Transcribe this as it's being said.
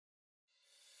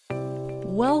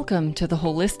Welcome to the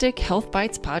Holistic Health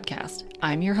Bites podcast.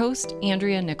 I'm your host,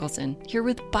 Andrea Nicholson, here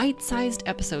with bite-sized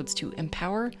episodes to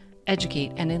empower,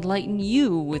 educate, and enlighten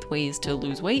you with ways to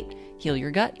lose weight, heal your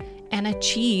gut, and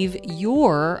achieve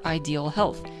your ideal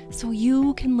health so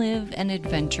you can live an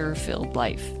adventure-filled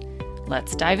life.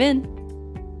 Let's dive in.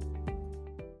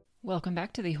 Welcome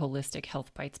back to the Holistic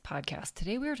Health Bites podcast.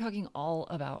 Today we are talking all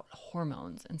about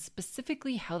hormones and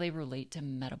specifically how they relate to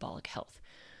metabolic health.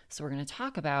 So we're going to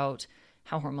talk about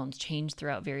how hormones change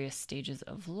throughout various stages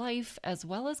of life, as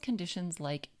well as conditions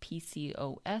like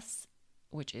PCOS,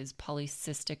 which is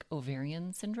polycystic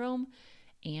ovarian syndrome,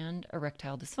 and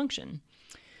erectile dysfunction.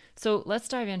 So let's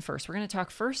dive in first. We're going to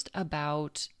talk first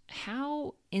about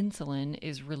how insulin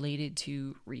is related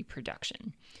to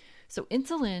reproduction. So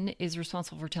insulin is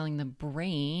responsible for telling the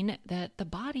brain that the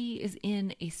body is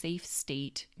in a safe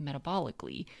state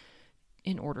metabolically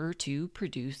in order to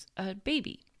produce a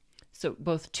baby. So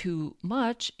both too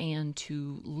much and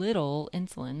too little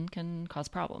insulin can cause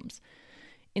problems.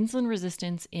 Insulin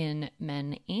resistance in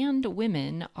men and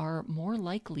women are more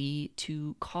likely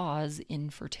to cause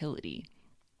infertility.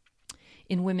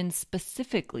 In women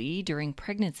specifically, during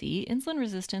pregnancy, insulin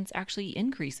resistance actually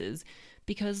increases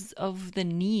because of the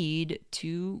need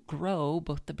to grow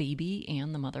both the baby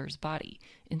and the mother's body.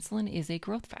 Insulin is a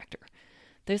growth factor.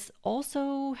 This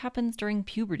also happens during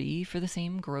puberty for the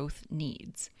same growth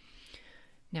needs.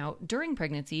 Now, during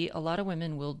pregnancy, a lot of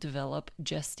women will develop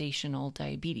gestational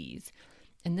diabetes.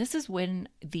 And this is when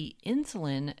the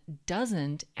insulin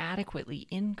doesn't adequately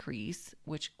increase,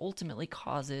 which ultimately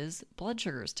causes blood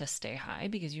sugars to stay high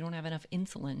because you don't have enough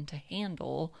insulin to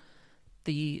handle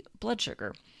the blood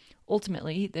sugar.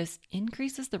 Ultimately, this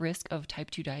increases the risk of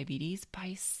type 2 diabetes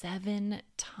by 7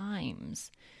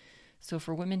 times. So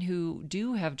for women who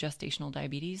do have gestational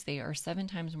diabetes, they are 7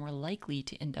 times more likely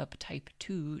to end up type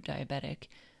 2 diabetic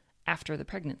after the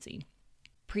pregnancy.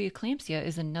 Preeclampsia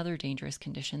is another dangerous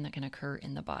condition that can occur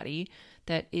in the body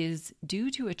that is due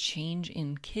to a change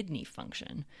in kidney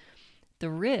function.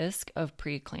 The risk of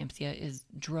preeclampsia is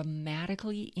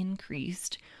dramatically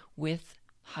increased with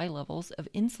high levels of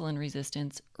insulin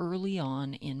resistance early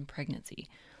on in pregnancy.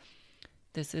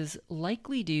 This is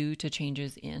likely due to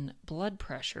changes in blood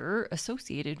pressure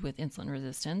associated with insulin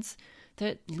resistance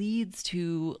that leads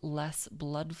to less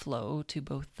blood flow to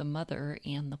both the mother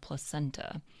and the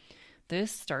placenta.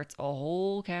 This starts a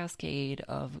whole cascade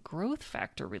of growth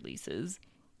factor releases.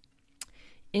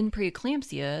 In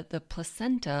preeclampsia, the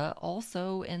placenta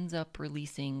also ends up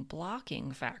releasing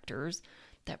blocking factors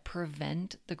that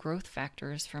prevent the growth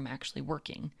factors from actually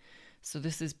working. So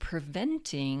this is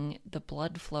preventing the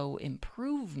blood flow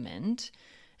improvement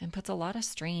and puts a lot of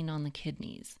strain on the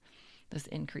kidneys. This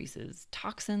increases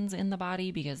toxins in the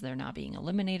body because they're not being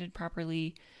eliminated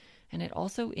properly, and it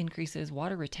also increases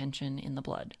water retention in the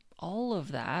blood. All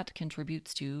of that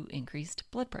contributes to increased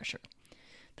blood pressure.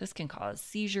 This can cause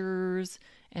seizures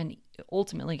and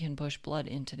ultimately can push blood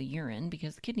into the urine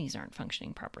because the kidneys aren't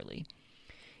functioning properly.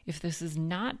 If this is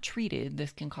not treated,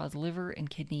 this can cause liver and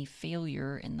kidney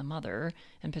failure in the mother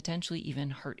and potentially even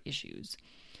heart issues.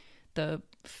 The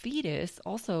fetus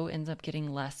also ends up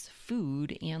getting less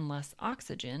food and less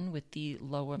oxygen with the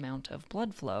low amount of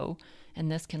blood flow,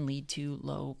 and this can lead to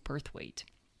low birth weight.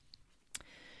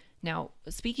 Now,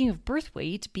 speaking of birth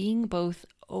weight, being both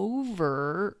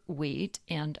overweight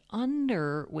and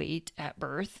underweight at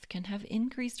birth can have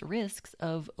increased risks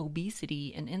of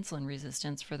obesity and insulin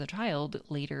resistance for the child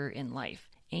later in life.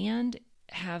 And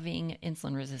having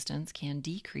insulin resistance can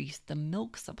decrease the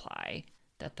milk supply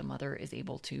that the mother is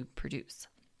able to produce.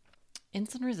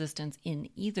 Insulin resistance in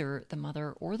either the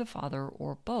mother or the father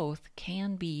or both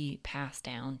can be passed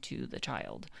down to the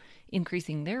child,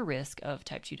 increasing their risk of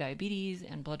type 2 diabetes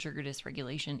and blood sugar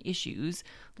dysregulation issues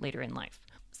later in life.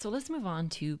 So let's move on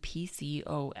to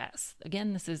PCOS.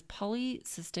 Again, this is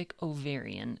polycystic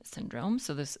ovarian syndrome.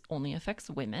 So this only affects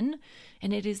women,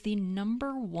 and it is the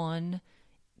number one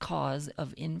cause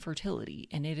of infertility,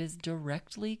 and it is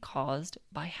directly caused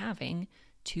by having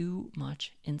too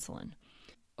much insulin.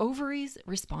 Ovaries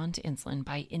respond to insulin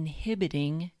by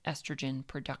inhibiting estrogen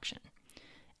production.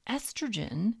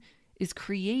 Estrogen is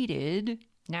created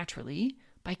naturally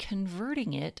by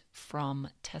converting it from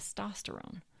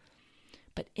testosterone.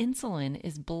 But insulin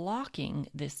is blocking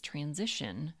this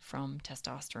transition from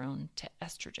testosterone to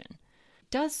estrogen.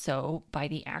 It does so by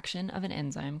the action of an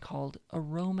enzyme called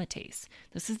aromatase.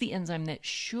 This is the enzyme that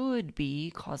should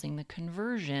be causing the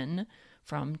conversion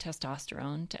from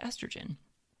testosterone to estrogen.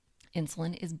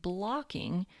 Insulin is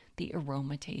blocking the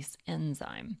aromatase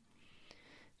enzyme.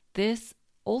 This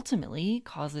ultimately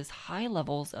causes high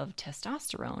levels of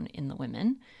testosterone in the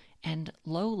women and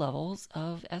low levels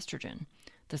of estrogen.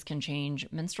 This can change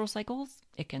menstrual cycles.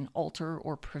 It can alter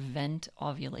or prevent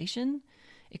ovulation.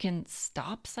 It can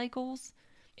stop cycles.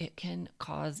 It can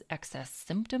cause excess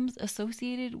symptoms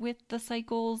associated with the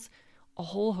cycles. A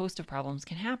whole host of problems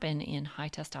can happen in high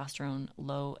testosterone,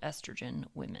 low estrogen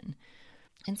women.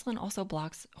 Insulin also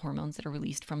blocks hormones that are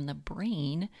released from the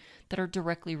brain that are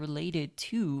directly related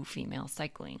to female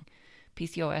cycling.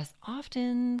 PCOS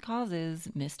often causes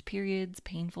missed periods,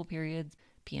 painful periods,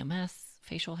 PMS,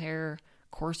 facial hair,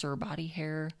 coarser body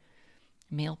hair,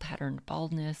 male patterned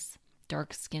baldness,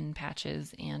 dark skin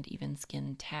patches, and even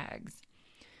skin tags.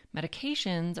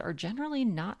 Medications are generally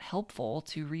not helpful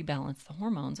to rebalance the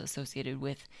hormones associated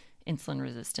with insulin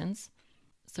resistance.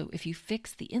 So if you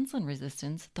fix the insulin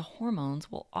resistance, the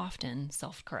hormones will often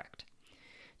self-correct.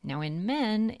 Now in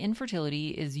men, infertility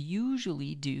is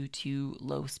usually due to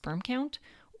low sperm count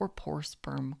or poor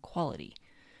sperm quality.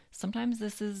 Sometimes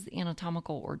this is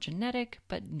anatomical or genetic,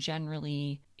 but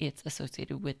generally it's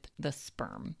associated with the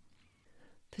sperm.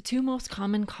 The two most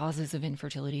common causes of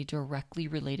infertility directly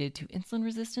related to insulin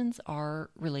resistance are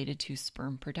related to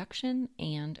sperm production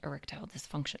and erectile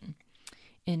dysfunction.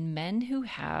 In men who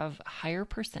have higher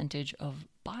percentage of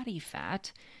body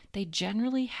fat, they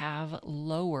generally have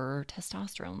lower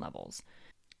testosterone levels.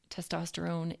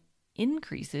 Testosterone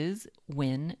increases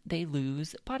when they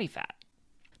lose body fat.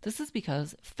 This is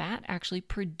because fat actually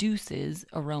produces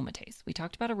aromatase. We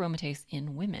talked about aromatase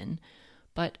in women,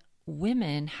 but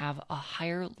women have a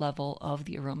higher level of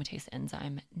the aromatase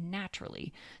enzyme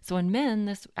naturally. So in men,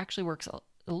 this actually works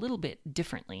a little bit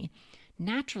differently.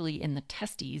 Naturally, in the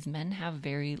testes, men have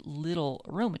very little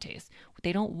aromatase.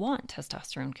 They don't want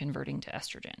testosterone converting to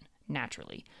estrogen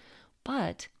naturally.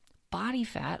 But body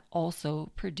fat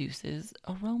also produces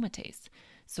aromatase.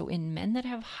 So in men that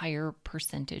have higher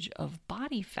percentage of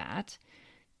body fat,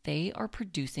 they are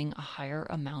producing a higher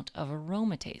amount of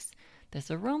aromatase. This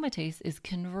aromatase is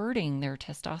converting their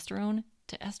testosterone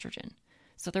to estrogen.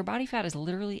 So their body fat is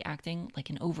literally acting like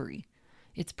an ovary.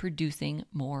 It's producing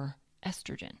more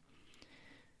estrogen.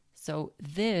 So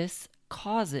this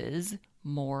causes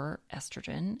more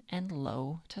estrogen and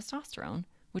low testosterone,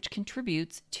 which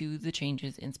contributes to the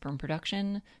changes in sperm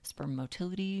production, sperm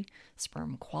motility,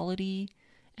 sperm quality,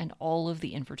 and all of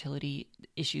the infertility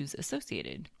issues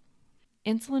associated.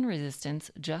 Insulin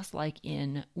resistance, just like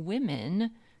in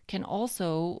women, can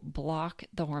also block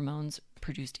the hormones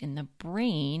produced in the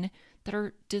brain that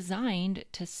are designed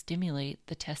to stimulate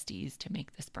the testes to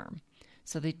make the sperm.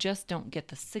 So they just don't get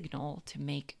the signal to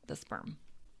make the sperm.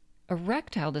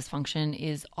 Erectile dysfunction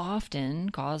is often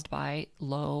caused by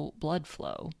low blood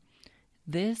flow.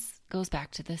 This goes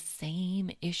back to the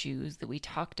same issues that we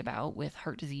talked about with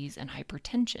heart disease and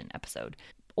hypertension episode.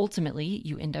 Ultimately,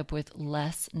 you end up with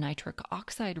less nitric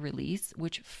oxide release,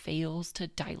 which fails to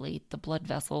dilate the blood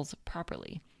vessels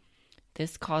properly.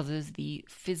 This causes the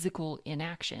physical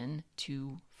inaction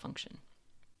to function.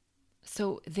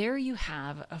 So there you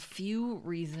have a few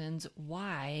reasons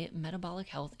why metabolic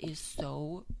health is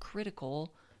so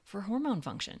critical for hormone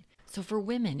function. So for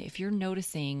women, if you're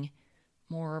noticing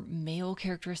more male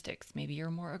characteristics, maybe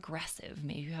you're more aggressive,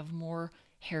 maybe you have more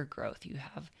hair growth, you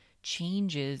have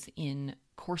changes in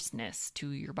coarseness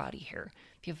to your body hair,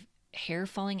 if you have hair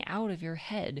falling out of your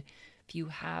head, if you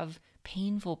have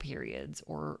painful periods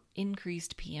or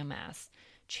increased PMS,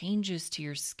 changes to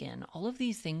your skin, all of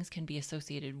these things can be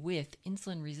associated with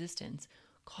insulin resistance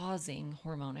causing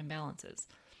hormone imbalances.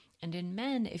 And in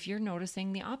men, if you're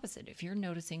noticing the opposite, if you're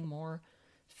noticing more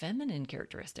feminine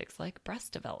characteristics like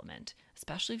breast development,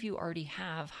 especially if you already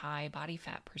have high body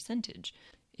fat percentage,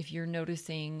 if you're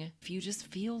noticing if you just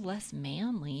feel less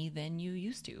manly than you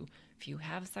used to, if you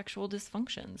have sexual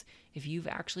dysfunctions, if you've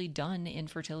actually done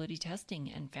infertility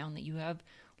testing and found that you have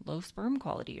low sperm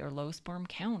quality or low sperm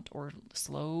count or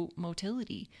slow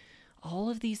motility, all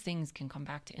of these things can come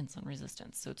back to insulin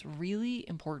resistance. So it's really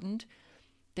important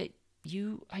that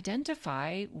you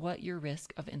identify what your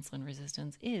risk of insulin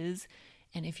resistance is.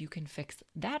 And if you can fix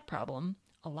that problem,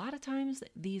 a lot of times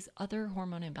these other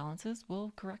hormone imbalances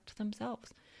will correct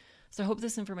themselves. So I hope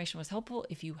this information was helpful.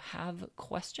 If you have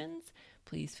questions,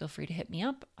 please feel free to hit me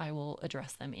up. I will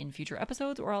address them in future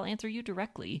episodes or I'll answer you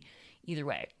directly. Either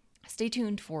way, stay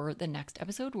tuned for the next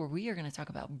episode where we are going to talk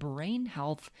about brain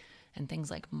health and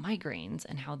things like migraines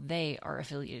and how they are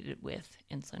affiliated with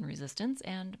insulin resistance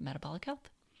and metabolic health.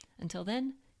 Until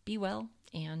then, be well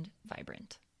and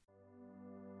vibrant.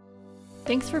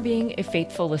 Thanks for being a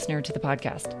faithful listener to the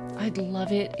podcast. I'd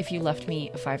love it if you left me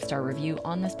a 5-star review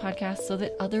on this podcast so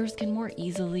that others can more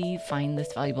easily find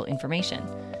this valuable information.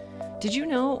 Did you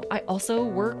know I also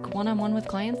work one-on-one with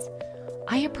clients?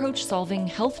 I approach solving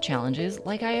health challenges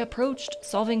like I approached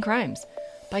solving crimes,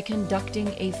 by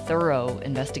conducting a thorough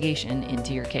investigation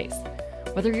into your case.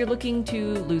 Whether you're looking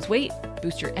to lose weight,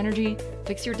 boost your energy,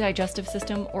 fix your digestive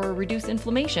system, or reduce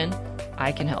inflammation,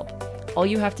 I can help. All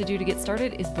you have to do to get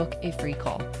started is book a free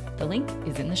call. The link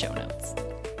is in the show notes.